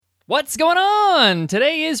What's going on?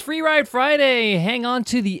 Today is Free Ride Friday. Hang on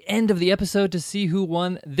to the end of the episode to see who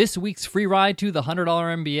won this week's free ride to the $100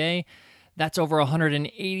 MBA. That's over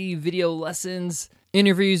 180 video lessons,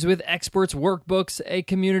 interviews with experts, workbooks, a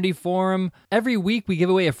community forum. Every week we give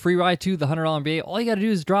away a free ride to the $100 MBA. All you got to do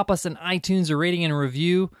is drop us an iTunes a rating and a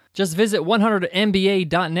review. Just visit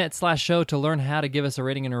 100mba.net/show to learn how to give us a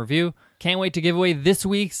rating and a review. Can't wait to give away this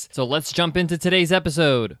week's, so let's jump into today's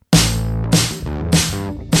episode.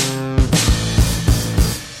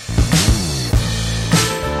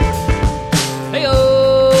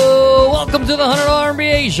 Welcome to the $100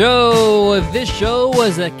 MBA show. If this show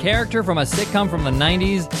was a character from a sitcom from the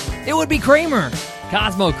 90s, it would be Kramer.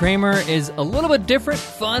 Cosmo Kramer is a little bit different,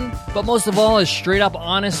 fun, but most of all is straight up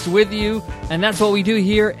honest with you. And that's what we do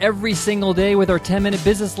here every single day with our 10-minute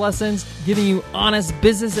business lessons, giving you honest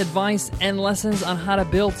business advice and lessons on how to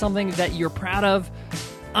build something that you're proud of.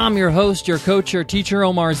 I'm your host, your coach, your teacher,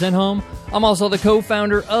 Omar Zenhom. I'm also the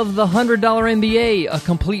co-founder of the $100 MBA, a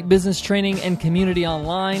complete business training and community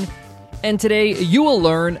online. And today you will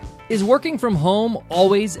learn, is working from home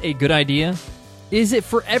always a good idea? Is it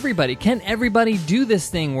for everybody? Can everybody do this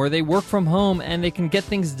thing where they work from home and they can get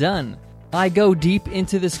things done? I go deep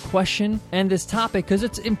into this question and this topic because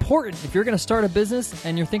it's important. If you're going to start a business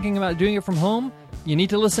and you're thinking about doing it from home, you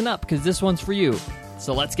need to listen up because this one's for you.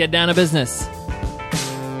 So let's get down to business.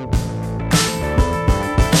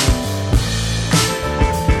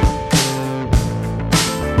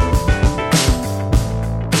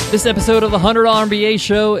 This episode of the $100 MBA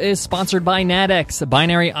show is sponsored by NADEX,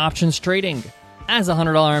 Binary Options Trading. As a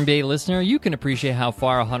 $100 MBA listener, you can appreciate how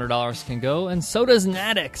far $100 can go, and so does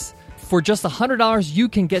NADEX. For just $100, you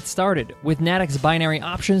can get started. With NADEX Binary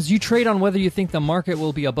Options, you trade on whether you think the market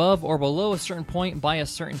will be above or below a certain point by a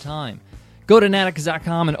certain time. Go to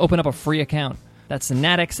nadex.com and open up a free account. That's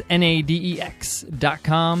NADEX,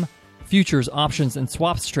 NADEX.com. Futures, options, and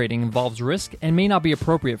swaps trading involves risk and may not be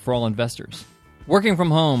appropriate for all investors. Working from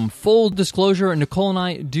home. Full disclosure, Nicole and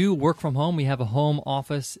I do work from home. We have a home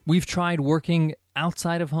office. We've tried working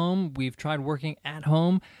outside of home. We've tried working at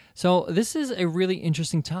home. So this is a really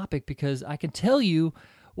interesting topic because I can tell you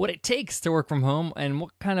what it takes to work from home and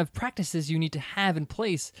what kind of practices you need to have in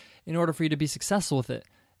place in order for you to be successful with it.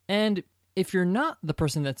 And if you're not the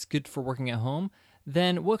person that's good for working at home,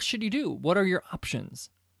 then what should you do? What are your options?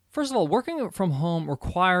 First of all, working from home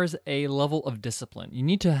requires a level of discipline. You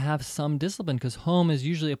need to have some discipline because home is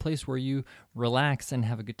usually a place where you relax and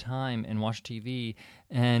have a good time and watch TV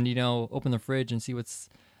and, open the fridge and see what's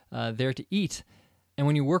there to eat. And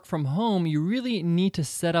when you work from home, you really need to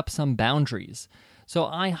set up some boundaries. So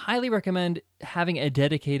I highly recommend having a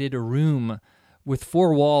dedicated room with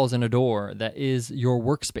 4 walls and a door that is your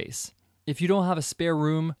workspace. If you don't have a spare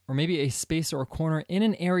room or maybe a space or a corner in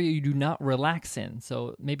an area you do not relax in,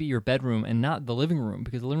 so maybe your bedroom and not the living room,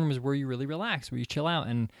 because the living room is where you really relax, where you chill out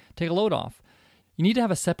and take a load off. You need to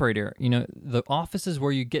have a separator. The office is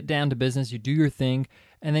where you get down to business, you do your thing,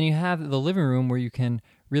 and then you have the living room where you can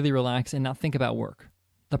really relax and not think about work.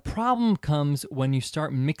 The problem comes when you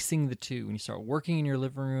start mixing the two, when you start working in your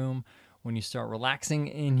living room, when you start relaxing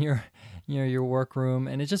in your workroom,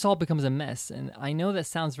 and it just all becomes a mess. And I know that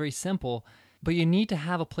sounds very simple, but you need to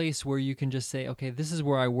have a place where you can just say, okay, this is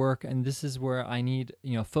where I work, and this is where I need,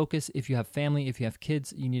 focus. If you have family, if you have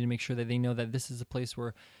kids, you need to make sure that they know that this is a place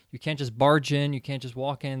where you can't just barge in, you can't just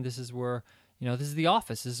walk in. This is where, this is the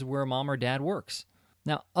office. This is where mom or dad works.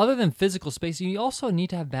 Now, other than physical space, you also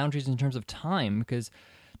need to have boundaries in terms of time, because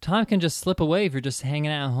time can just slip away if you're just hanging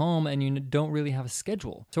out at home and you don't really have a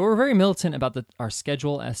schedule. So we're very militant about our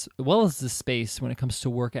schedule as well as the space when it comes to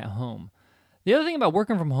work at home. The other thing about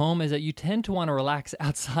working from home is that you tend to want to relax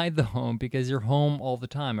outside the home because you're home all the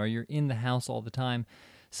time or you're in the house all the time.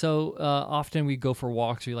 So often we go for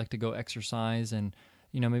walks, we like to go exercise and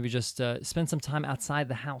maybe just spend some time outside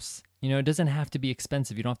the house. It doesn't have to be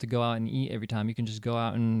expensive. You don't have to go out and eat every time. You can just go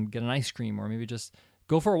out and get an ice cream or maybe just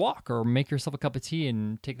go for a walk or make yourself a cup of tea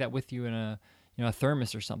and take that with you in a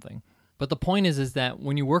thermos or something. But the point is that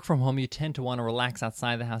when you work from home, you tend to want to relax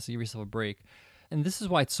outside the house to give yourself a break. And this is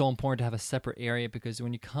why it's so important to have a separate area, because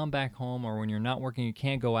when you come back home or when you're not working, you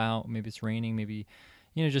can't go out. Maybe it's raining. Maybe,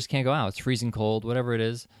 just can't go out. It's freezing cold, whatever it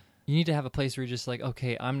is. You need to have a place where you're just like,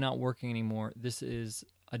 okay, I'm not working anymore. This is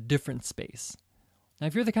a different space. Now,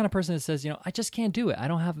 if you're the kind of person that says, I just can't do it. I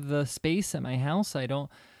don't have the space at my house.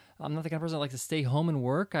 I'm not the kind of person that likes to stay home and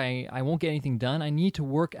work. I won't get anything done. I need to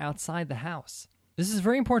work outside the house. This is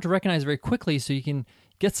very important to recognize very quickly so you can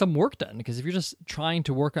get some work done. Because if you're just trying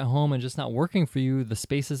to work at home and just not working for you, the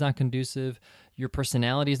space is not conducive, your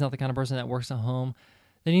personality is not the kind of person that works at home,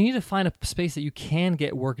 then you need to find a space that you can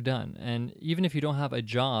get work done. And even if you don't have a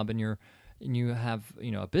job and you have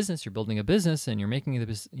a business, you're building a business and you're making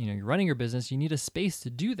you're running your business, you need a space to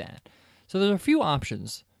do that. So there's a few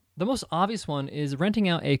options. The most obvious one is renting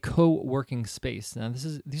out a co-working space. Now,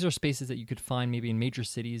 these are spaces that you could find maybe in major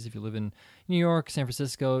cities if you live in New York, San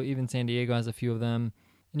Francisco, even San Diego has a few of them.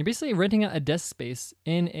 And you're basically renting out a desk space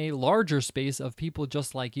in a larger space of people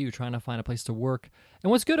just like you trying to find a place to work.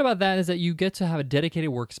 And what's good about that is that you get to have a dedicated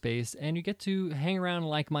workspace and you get to hang around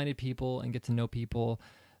like-minded people and get to know people.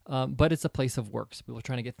 But it's a place of work. So people are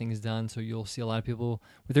trying to get things done. So you'll see a lot of people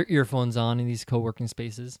with their earphones on in these co-working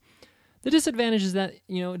spaces. The disadvantage is that,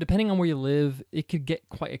 depending on where you live, it could get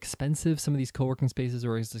quite expensive. Some of these co-working spaces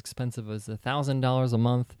are as expensive as $1,000 a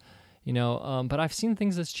month, but I've seen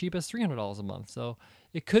things as cheap as $300 a month. So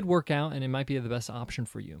it could work out and it might be the best option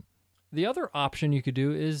for you. The other option you could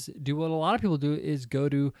do is do what a lot of people do, is go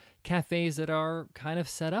to cafes that are kind of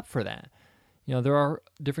set up for that. There are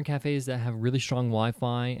different cafes that have really strong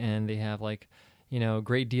Wi-Fi and they have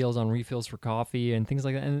great deals on refills for coffee and things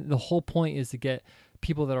like that. And the whole point is to get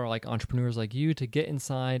people that are like entrepreneurs like you to get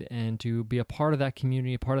inside and to be a part of that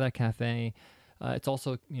community, a part of that cafe. It's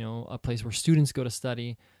also, a place where students go to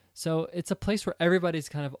study. So it's a place where everybody's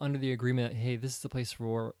kind of under the agreement that, hey, this is the place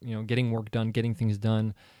for, getting work done, getting things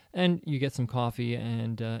done. And you get some coffee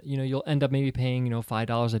and, you'll end up maybe paying,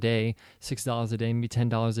 $5 a day, $6 a day, maybe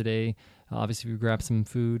 $10 a day. Obviously, if you grab some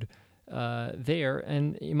food there,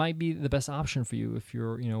 and it might be the best option for you if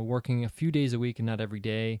you're, working a few days a week and not every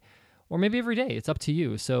day. Or maybe every day. It's up to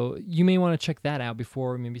you. So you may want to check that out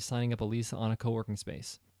before maybe signing up a lease on a co-working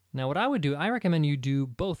space. Now, what I would do, I recommend you do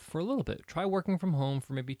both for a little bit. Try working from home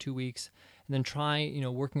for maybe 2 weeks, and then try,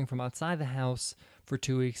 working from outside the house for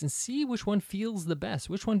 2 weeks and see which one feels the best.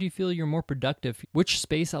 Which one do you feel you're more productive? Which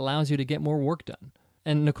space allows you to get more work done?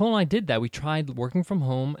 And Nicole and I did that. We tried working from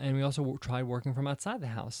home, and we also tried working from outside the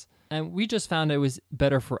house. And we just found it was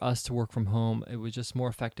better for us to work from home. It was just more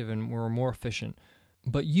effective and we were more efficient.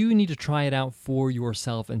 But you need to try it out for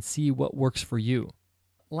yourself and see what works for you.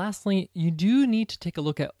 Lastly, you do need to take a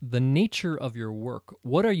look at the nature of your work.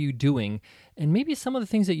 What are you doing? And maybe some of the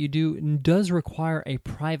things that you do does require a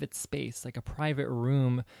private space, like a private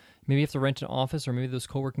room. Maybe you have to rent an office, or maybe those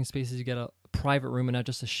co-working spaces, you get a private room and not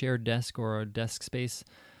just a shared desk or a desk space.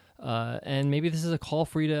 And maybe this is a call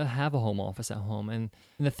for you to have a home office at home. And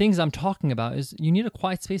the things I'm talking about is you need a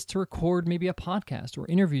quiet space to record maybe a podcast or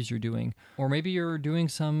interviews you're doing. Or maybe you're doing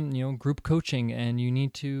some, group coaching and you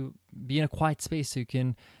need to be in a quiet space so you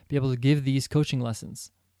can be able to give these coaching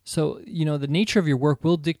lessons. So, the nature of your work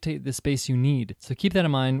will dictate the space you need. So keep that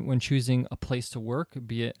in mind when choosing a place to work,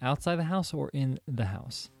 be it outside the house or in the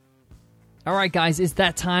house. All right, guys, it's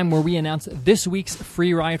that time where we announce this week's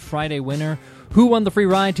Free Ride Friday winner. Who won the free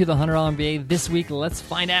ride to the $100 MBA this week? Let's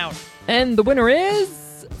find out. And the winner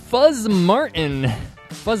is Fuzz Martin.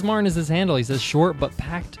 Fuzz Martin is his handle. He says short but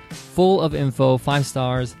packed full of info, 5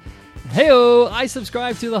 stars. Heyo, I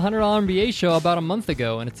subscribed to the $100 MBA show about a month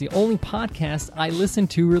ago, and it's the only podcast I listen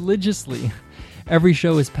to religiously. Every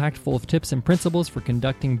show is packed full of tips and principles for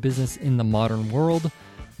conducting business in the modern world.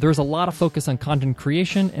 There's a lot of focus on content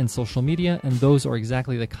creation and social media, and those are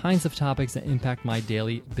exactly the kinds of topics that impact my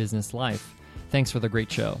daily business life. Thanks for the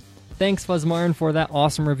great show. Thanks, Fuzz Martin, for that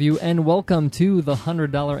awesome review, and welcome to the $100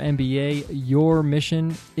 MBA. Your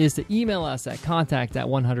mission is to email us at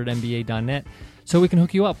contact@100mba.net so we can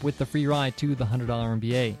hook you up with the free ride to the $100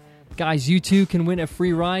 MBA. Guys, you too can win a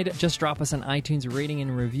free ride. Just drop us an iTunes rating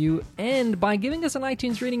and review. And by giving us an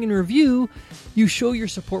iTunes rating and review, you show your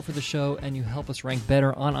support for the show and you help us rank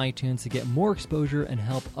better on iTunes to get more exposure and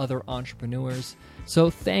help other entrepreneurs. So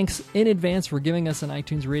thanks in advance for giving us an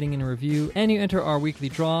iTunes rating and review. And you enter our weekly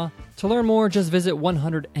draw. To learn more, just visit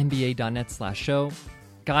 100mba.net/show.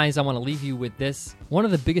 Guys, I want to leave you with this. One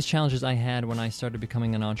of the biggest challenges I had when I started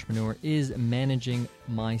becoming an entrepreneur is managing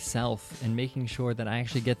myself and making sure that I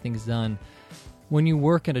actually get things done. When you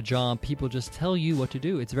work at a job, people just tell you what to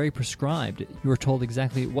do. It's very prescribed. You are told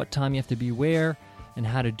exactly what time you have to be where and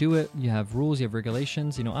how to do it. You have rules, you have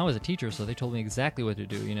regulations. I was a teacher, so they told me exactly what to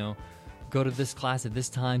do. Go to this class at this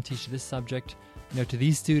time, teach this subject, to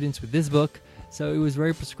these students with this book. So it was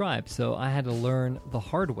very prescribed. So I had to learn the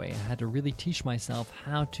hard way. I had to really teach myself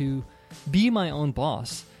how to be my own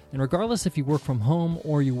boss. And regardless if you work from home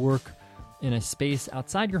or you work in a space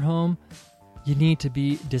outside your home, you need to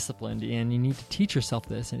be disciplined and you need to teach yourself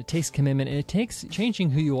this. And it takes commitment and it takes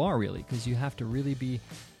changing who you are, really, because you have to really be,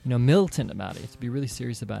 militant about it. You have to be really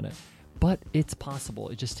serious about it. But it's possible.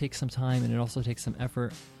 It just takes some time and it also takes some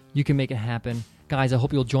effort. You can make it happen. Guys, I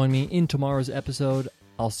hope you'll join me in tomorrow's episode.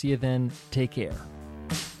 I'll see you then. Take care.